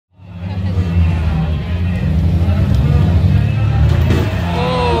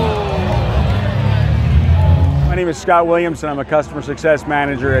is Scott Williamson. I'm a Customer Success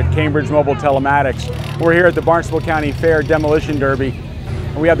Manager at Cambridge Mobile Telematics. We're here at the Barnstable County Fair Demolition Derby,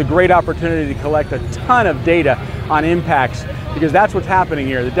 and we have the great opportunity to collect a ton of data on impacts, because that's what's happening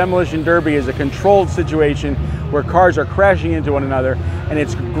here. The Demolition Derby is a controlled situation where cars are crashing into one another, and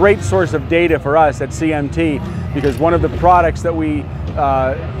it's a great source of data for us at CMT, because one of the products that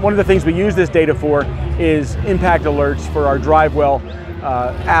one of the things we use this data for is impact alerts for our DriveWell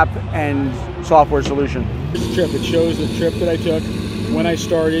app and software solution. This trip, it shows the trip that I took, when I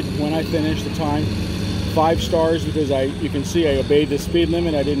started, when I finished, the time. 5 stars because you can see I obeyed the speed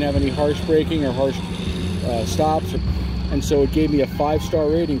limit. I didn't have any harsh braking or harsh stops, and so it gave me a 5-star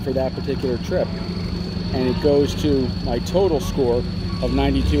rating for that particular trip. And it goes to my total score of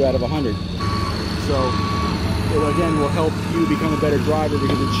 92 out of 100. So it again will help you become a better driver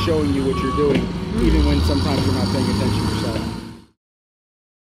because it's showing you what you're doing, even when sometimes you're not paying attention.